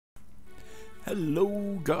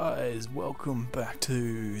Hello guys, welcome back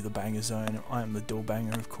to the Banger Zone. I am the Door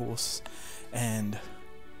Banger, of course, and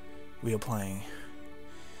we are playing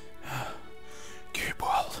Cube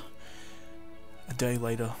World a day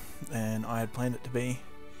later than I had planned it to be,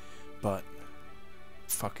 but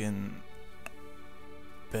fucking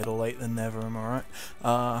better late than never, am I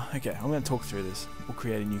right? Okay, I'm going to talk through this. We'll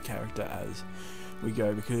create a new character as we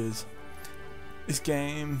go, because this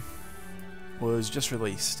game was just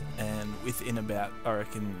released, and within about, I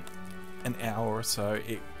reckon, an hour or so,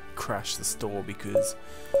 it crashed the store because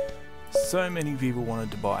so many people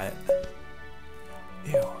wanted to buy it.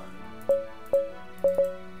 Ew.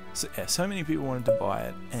 So, yeah, so many people wanted to buy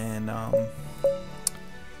it, and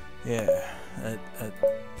yeah, it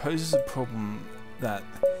poses a problem that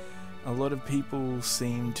a lot of people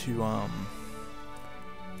seem to oh,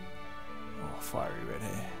 fiery red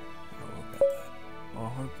hair. Oh, about that. Oh, I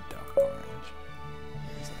hope dark orange.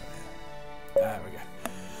 Where is that there? There we go.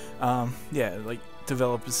 Yeah, like,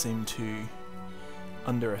 developers seem to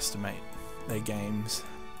underestimate their games,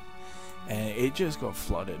 and it just got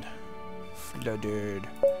flooded.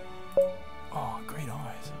 Oh, great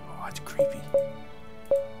eyes. Oh, it's creepy.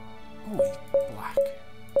 Oh, he's black.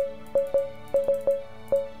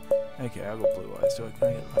 Okay, I got blue eyes. Can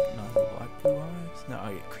I get like another light blue eyes? No,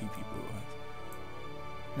 I get creepy blue eyes.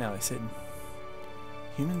 Now, they said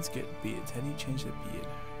humans get beards. How do you change their beard?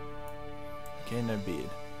 Okay, no beard.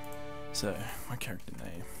 So, my character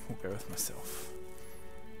name will go with myself.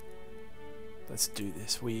 Let's do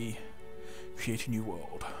this. We create a new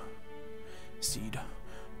world. Seed.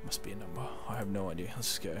 Must be a number. I have no idea. Let's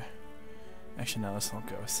just go. Actually, no, let's not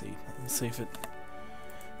go with seed. Let's see if it...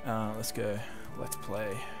 let's go. Let's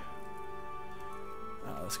play.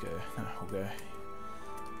 Let's go. No, we'll go.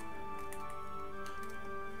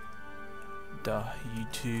 Duh,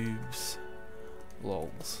 YouTube's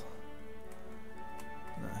lols.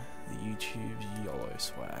 No, the YouTube's YOLO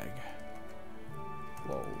swag.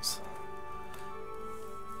 Lols.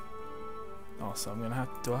 Oh, so I'm gonna have.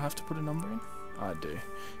 Do I have to put a number in? I do.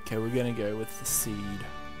 Okay, we're gonna go with the seed.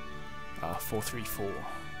 434.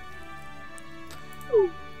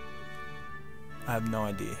 I have no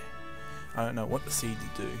idea. I don't know what the seeds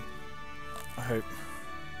do. I hope.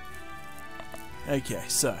 Okay,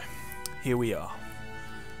 so here we are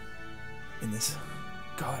in this.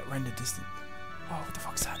 God, that render distance. Oh, what the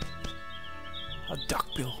fuck's that? A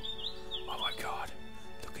duckbill. Oh my god,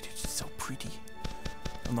 look at it, it's so pretty.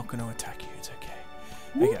 I'm not going to attack you. It's okay.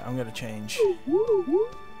 Okay, I'm going to change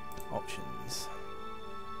options.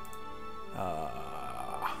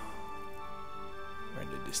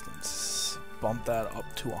 Render distance. Bump that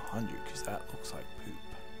up to 100 because that looks like poop.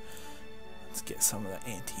 Let's get some of the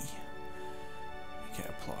anti. Okay,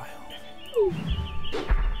 apply.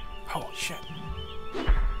 Holy shit.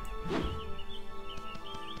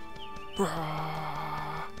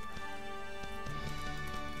 Yeah.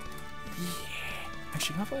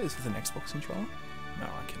 Actually, can I play this with an Xbox controller? No,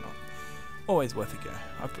 I cannot. Always worth a go.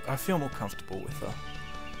 I feel more comfortable with her.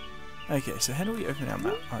 Okay, so how do we open our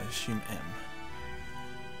map? I assume M.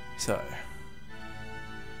 So,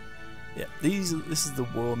 yeah, this is the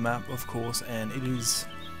world map, of course, and it is,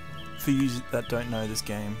 for you that don't know this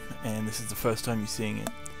game, and this is the first time you're seeing it,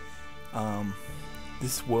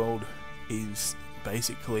 this world is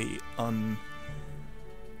basically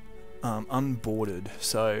unbordered,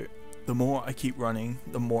 so the more I keep running,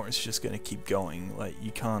 the more it's just going to keep going. Like,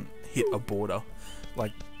 you can't hit a border.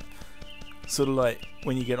 Like, sort of like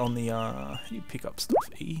when you get on the, you pick up stuff,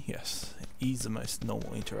 E? Yes, E is the most normal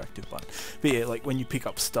interactive button. But yeah, like when you pick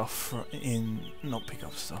up stuff in, not pick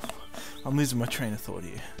up stuff, I'm losing my train of thought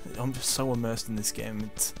here. I'm just so immersed in this game.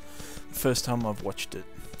 It's the first time I've watched it,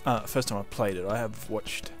 first time I played it. I have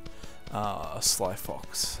watched Sly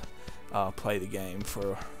Fox play the game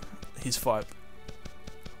for his 5.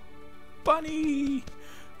 Bunny!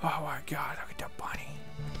 Oh my god, look at that bunny.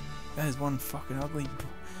 That is one fucking ugly.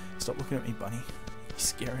 Stop looking at me, bunny. You're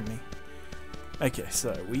scaring me. Okay,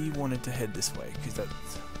 so we wanted to head this way because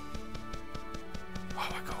that's. Oh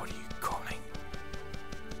my god, what are you calling?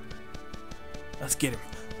 Let's get him.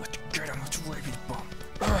 Let's get him. Let's rape his bum.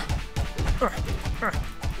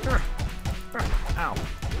 Ow.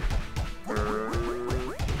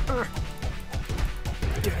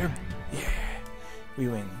 Get him. Yeah. We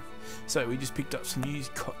win. So we just picked up some new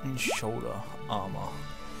cotton shoulder armor.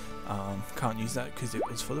 Can't use that because it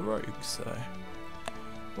was for the rogues, so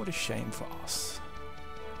what a shame for us.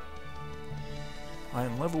 I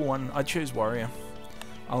am level 1. I chose warrior.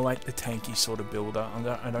 I like the tanky sort of builder.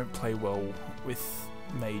 I don't play well with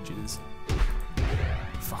mages.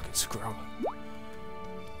 Fucking scrub.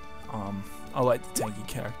 I like the tanky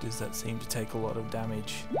characters that seem to take a lot of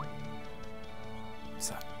damage. What's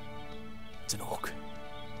that? It's an orc.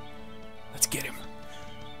 Let's get him.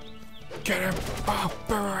 Get him! Oh,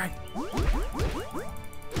 boomerang!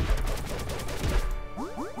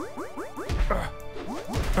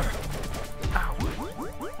 Ow!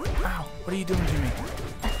 Ow! What are you doing to me?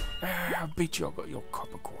 I beat you. I got your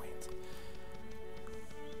copper coins.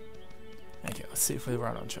 Okay, let's see if we're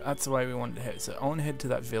right on track. That's the way we wanted to head. So I want to head to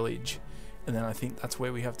that village, and then I think that's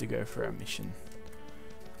where we have to go for our mission.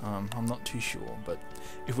 I'm not too sure, but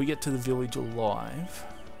if we get to the village alive,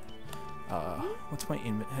 what's my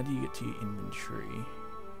how do you get to your inventory?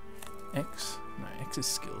 X? No, X is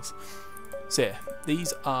skills. So yeah,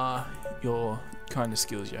 these are your kind of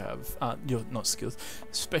skills you have. Your not skills,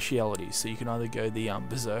 specialities. So you can either go the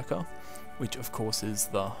berserker, which of course is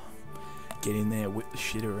the get in there, whip the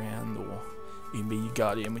shit around, or you can be your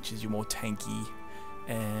guardian, which is your more tanky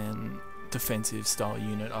and defensive style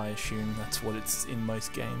unit. I assume that's what it's in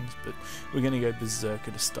most games, but we're gonna go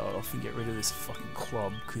berserker to start off and get rid of this fucking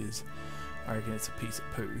club because I reckon it's a piece of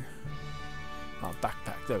poo.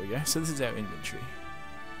 Backpack, there we go. So this is our inventory.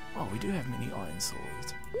 Oh, we do have many iron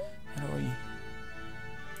swords. How do I...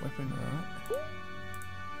 Weapon, right?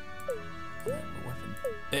 Weapon.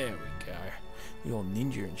 There we go. We all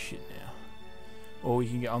ninja and shit now. Or we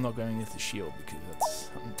can get... I'm not going with the shield because that's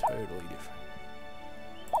something totally different.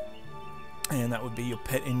 And that would be your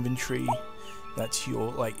pet inventory. That's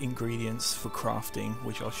your, like, ingredients for crafting,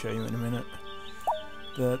 which I'll show you in a minute.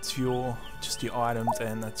 That's your... just your items,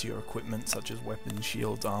 and that's your equipment, such as weapons,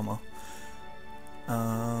 shields, armor.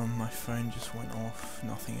 My phone just went off,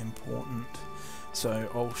 nothing important. So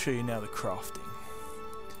I'll show you now the crafting.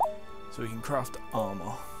 So we can craft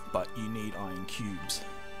armor, but you need iron cubes.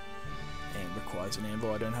 And requires an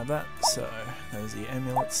anvil, I don't have that. So there's the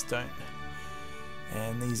amulet stone.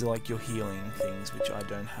 And these are like your healing things, which I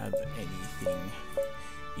don't have anything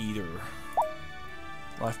either.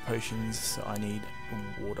 Life potions, so I need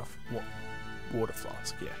a water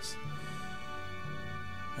flask, yes.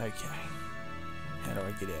 Okay. How do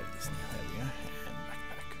I get out of this now? There we go. And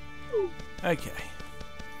backpack. Okay.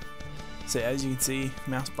 So as you can see,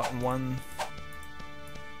 mouse button 1.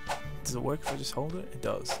 Does it work if I just hold it? It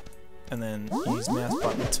does. And then use mouse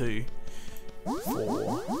button 2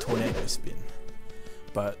 for tornado spin.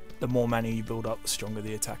 But the more mana you build up, the stronger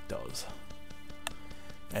the attack does.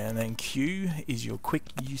 And then Q is your quick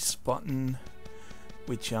use button,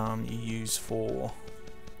 which you use for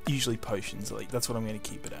usually potions. Like that's what I'm going to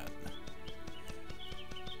keep it at.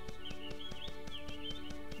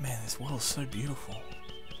 Man, this world is so beautiful.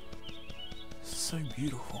 So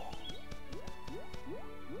beautiful.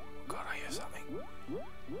 God, I hear something.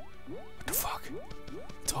 What the fuck? I'm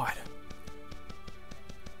tired.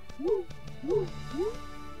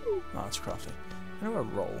 Oh, it's crafting. How do I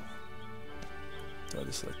roll? Do I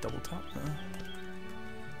just like double tap? No.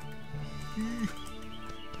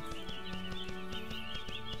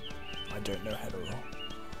 I don't know how to roll.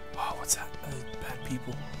 Oh, what's that? Bad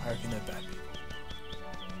people. I reckon they're bad people.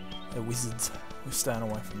 They're wizards. We're staying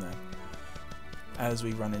away from them. As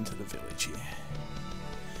we run into the village here.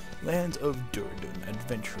 Land of Durden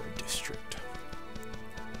Adventurer District.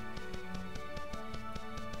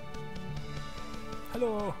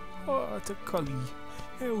 Hello. Oh, it's a collie.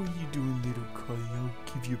 How are you doing, little collie?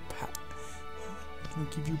 I'll give you a pat. I'll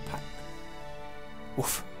give you a pat.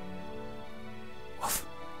 Woof. Woof.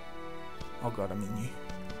 Oh god, I'm in you.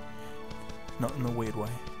 Not in a weird way.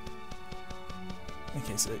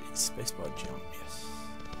 Okay, so it's spacebar jump, yes.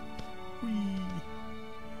 Whee.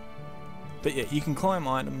 But yeah, you can climb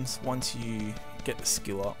items once you get the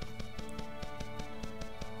skill up.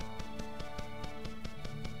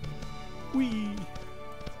 Whee!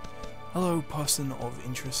 Hello, person of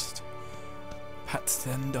interest. Pat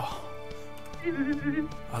Stender.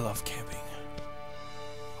 I love camping.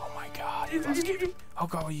 Oh my god, he loves camping. Oh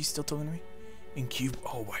god, are you still talking to me? In Cube,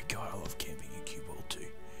 oh my god, I love camping in Cube World too.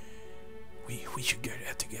 We should go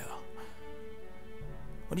out together.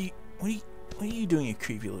 What are you doing, you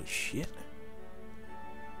creepy little shit?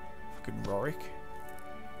 Fucking Rorik.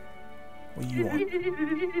 What do you want?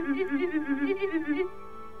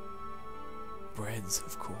 Breads,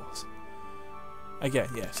 of course. Okay,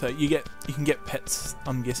 yeah. So you can get pets.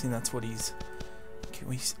 I'm guessing that's what he's. Can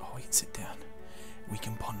we? Oh, we can sit down. We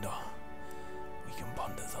can ponder. We can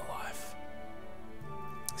ponder the life.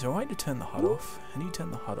 Is there a way to turn the HUD off? How do you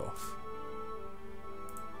turn the HUD off?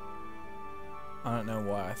 I don't know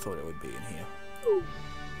why I thought it would be in here.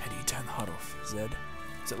 How do you turn the HUD off? Z?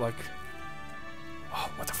 Is it like... Oh,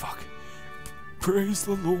 what the fuck? Praise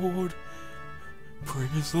the Lord!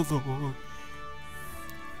 Praise the Lord!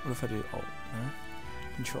 What if I do Alt? No?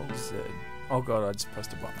 Control Z. Oh god, I just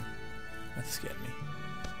pressed a button. That scared me.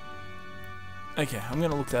 Okay, I'm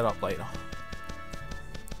gonna look that up later.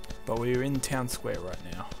 But we're in town square right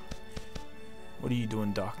now. What are you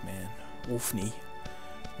doing, Dark Man? Wolfney.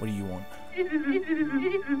 What do you want?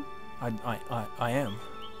 I am.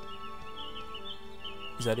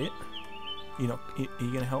 Is that it? You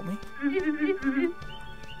gonna help me?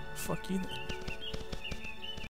 Fuck you then.